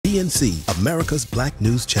PNC, America's Black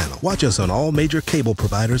News Channel. Watch us on all major cable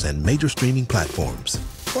providers and major streaming platforms.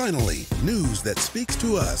 Finally, news that speaks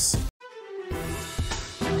to us.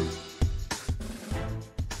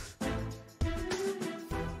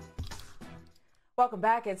 Welcome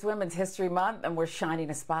back. It's Women's History Month, and we're shining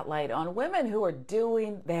a spotlight on women who are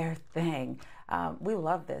doing their thing. We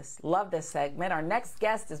love this segment. Our next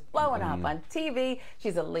guest is blowing up on TV.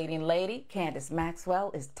 She's a leading lady. Candace Maxwell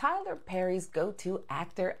is Tyler Perry's go-to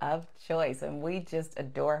actor of choice, and we just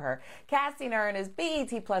adore her. Casting her in his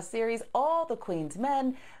BET Plus series, All the Queen's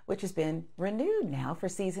Men, which has been renewed now for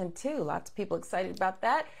season 2. Lots of people excited about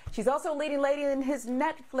that. She's also a leading lady in his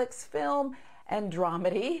Netflix film and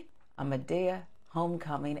dramedy, a Madea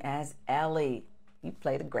Homecoming as Ellie. You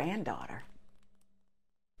play the granddaughter.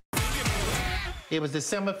 It was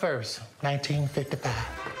December 1st,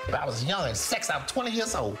 1955. I was young and sexy. I was 20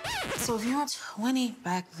 years old. So if you're 20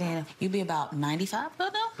 back then, you'd be about 95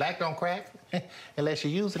 now? Black don't crack unless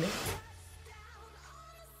you're using it.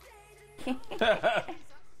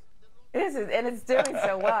 And it's doing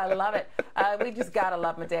so well. I love it. We just gotta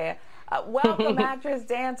love Madea. Welcome, actress,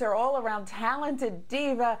 dancer, all-around talented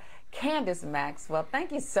diva, Candace Maxwell.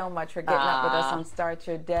 Thank you so much for getting up with us on Start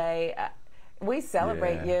Your Day. We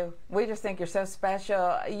celebrate you. We just think you're so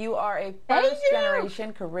special. You are a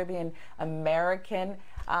first-generation Caribbean American.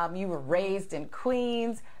 You were raised in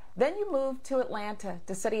Queens. Then you moved to Atlanta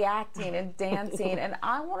to study acting and dancing. And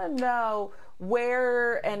I want to know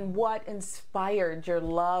where and what inspired your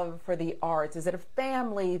love for the arts. Is it a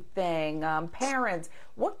family thing, parents?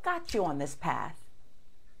 What got you on this path?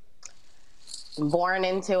 Born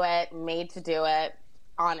into it, made to do it.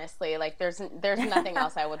 Honestly, like there's nothing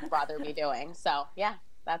else I would rather be doing. So yeah,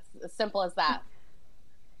 that's as simple as that.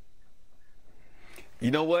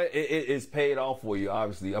 You know what? It's paid off for you,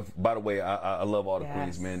 obviously. By the way, I love all the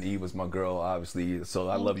Queens, man. Eve was my girl, obviously. So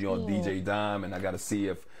I love you on DJ Dime, and I got to see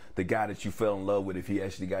if the guy that you fell in love with, if he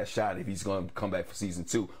actually got shot, if he's going to come back for season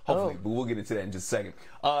 2. Hopefully, but we'll get into that in just a second.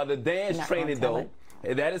 The dance training, though,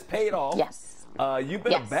 that is paid off. Yes. You've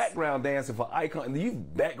been a background dancer for Icon.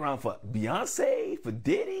 You've background for Beyonce, for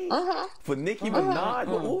Diddy, for Nicki Minaj.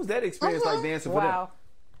 What was that experience like dancing for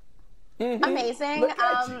them? Amazing.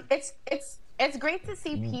 It's great to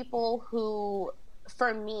see people who,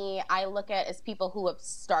 for me, I look at as people who have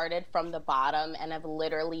started from the bottom and have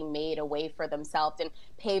literally made a way for themselves and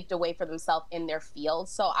paved a way for themselves in their field.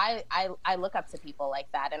 So I look up to people like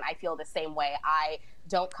that, and I feel the same way. I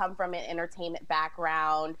don't come from an entertainment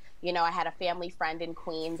background. You know, I had a family friend in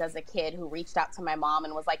Queens as a kid who reached out to my mom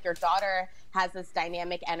and was like, your daughter has this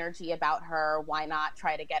dynamic energy about her. Why not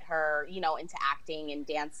try to get her, you know, into acting and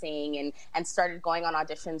dancing, and started going on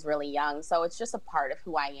auditions really young. So it's just a part of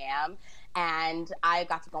who I am. And I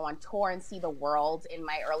got to go on tour and see the world in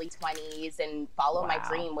my early 20s and follow my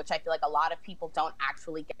dream, which I feel like a lot of people don't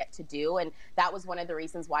actually get to do. And that was one of the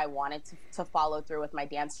reasons why I wanted to follow through with my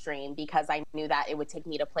dance dream, because I knew that it would take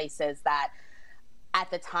me to places that at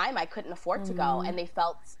the time I couldn't afford to go. And they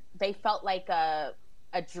felt like a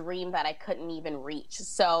dream that I couldn't even reach.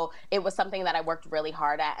 So it was something that I worked really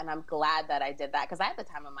hard at, and I'm glad that I did that, because I had the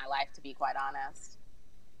time of my life, to be quite honest.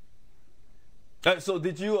 So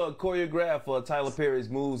did you choreograph Tyler Perry's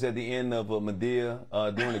moves at the end of Madea?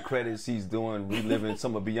 During the credits, he's reliving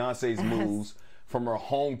some of Beyonce's moves from her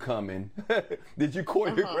Homecoming. Did you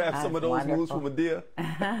choreograph some of those moves for Madea?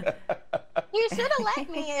 You should have let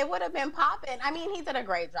me. It would have been popping. I mean, he did a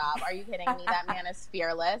great job. Are you kidding me? That man is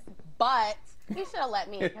fearless. But you should have let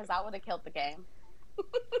me, because I would have killed the game.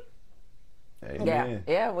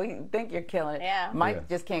 Yeah, we think you're killing it. Yeah. Mike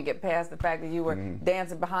just can't get past the fact that you were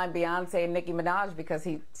dancing behind Beyonce and Nicki Minaj, because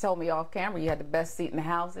he told me off camera you had the best seat in the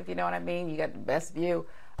house, if you know what I mean. You got the best view.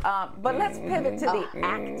 But let's pivot to the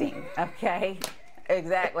acting, okay?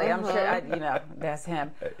 Exactly. I'm sure, you know, that's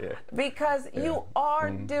him. Because you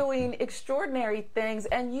are doing extraordinary things,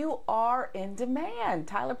 and you are in demand.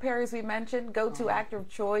 Tyler Perry, as we mentioned, go-to actor of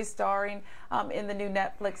choice, starring in the new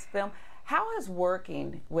Netflix film. How has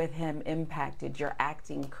working with him impacted your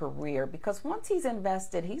acting career? Because once he's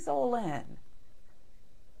invested, he's all in.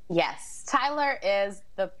 Yes, Tyler is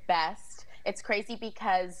the best. It's crazy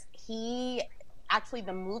because actually,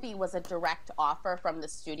 the movie was a direct offer from the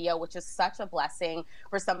studio, which is such a blessing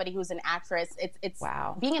for somebody who's an actress. It's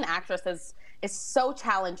being an actress is so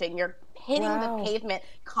challenging. You're hitting the pavement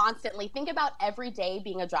constantly. Think about every day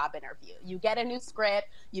being a job interview. You get a new script,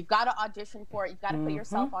 you've got to audition for it, you've got to put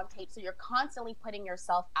yourself on tape. So you're constantly putting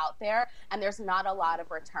yourself out there, and there's not a lot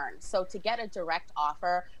of return. So to get a direct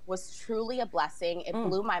offer was truly a blessing. It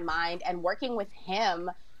blew my mind. And working with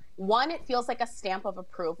him, one, it feels like a stamp of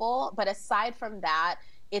approval, but aside from that,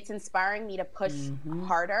 it's inspiring me to push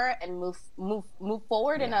harder and move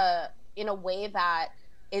forward in a way that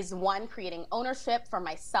is, one, creating ownership for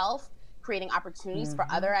myself, creating opportunities for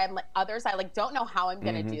others. I like don't know how I'm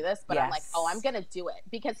going to do this, but I'm like, oh, I'm going to do it,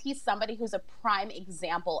 because he's somebody who's a prime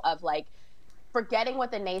example of like forgetting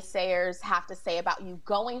what the naysayers have to say about you,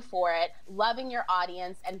 going for it, loving your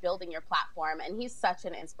audience, and building your platform. And he's such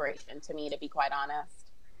an inspiration to me, to be quite honest.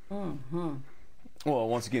 Well,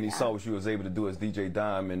 once again, he saw what you was able to do as DJ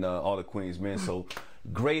Dime and All the Queens Men. So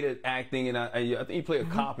great at acting, and I think you play a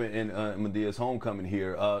cop in Madea's Homecoming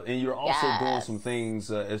here. And you're also doing some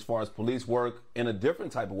things as far as police work in a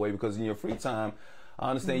different type of way, because in your free time,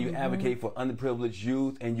 I understand you advocate for underprivileged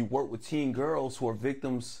youth, and you work with teen girls who are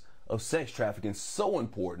victims of sex trafficking. So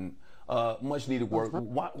important, much needed work.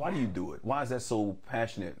 Why do you do it? Why is that so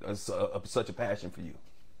passionate, such a passion for you?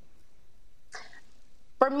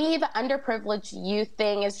 For me, the underprivileged youth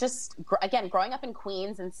thing is just, again, growing up in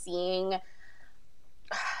Queens and seeing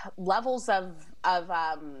levels of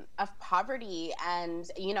poverty. And,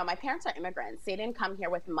 you know, my parents are immigrants. They didn't come here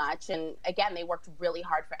with much. And again, they worked really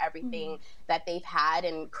hard for everything that they've had,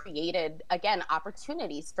 and created, again,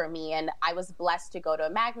 opportunities for me. And I was blessed to go to a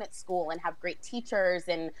magnet school and have great teachers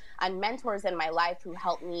and mentors in my life who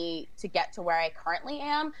helped me to get to where I currently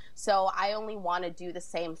am. So I only want to do the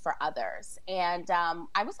same for others. And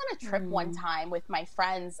I was on a trip one time with my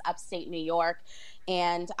friends upstate New York,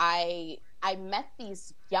 and I met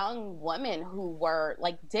these young women who were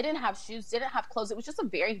like, didn't have shoes, didn't have clothes. It was just a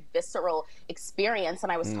very visceral experience.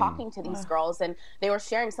 And I was talking to these girls, and they were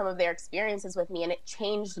sharing some of their experiences with me, and it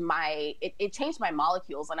changed my, it changed my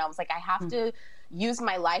molecules. And I was like, I have to use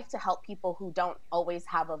my life to help people who don't always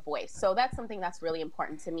have a voice. So that's something that's really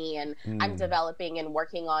important to me. And I'm developing and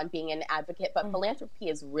working on being an advocate, but philanthropy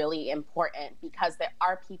is really important, because there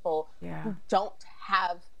are people who don't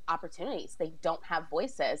have opportunities. They don't have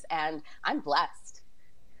voices, and I'm blessed.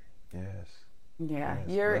 Yes. Yeah, Yes.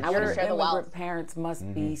 your share the wealth. immigrant parents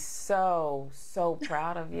must be so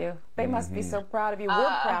proud of you. They must be so proud of you.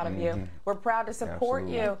 We're proud of you. We're proud to support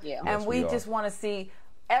you. Thank you. And Yes, we we just want to see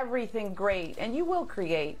everything great, and you will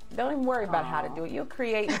create. Don't even worry about how to do it. You'll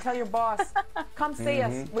create, and tell your boss, come see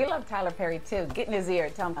us. We love Tyler Perry too. Get in his ear,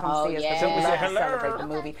 tell him come see us. yeah. We love to Hello. celebrate the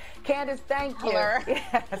movie. Candace, thank you. Hello.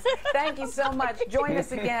 Yes, thank you so much. Join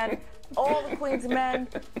us again. All the Queens Men.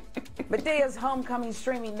 Madea's Homecoming,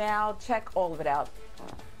 streaming now. Check all of it out.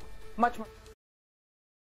 Much more.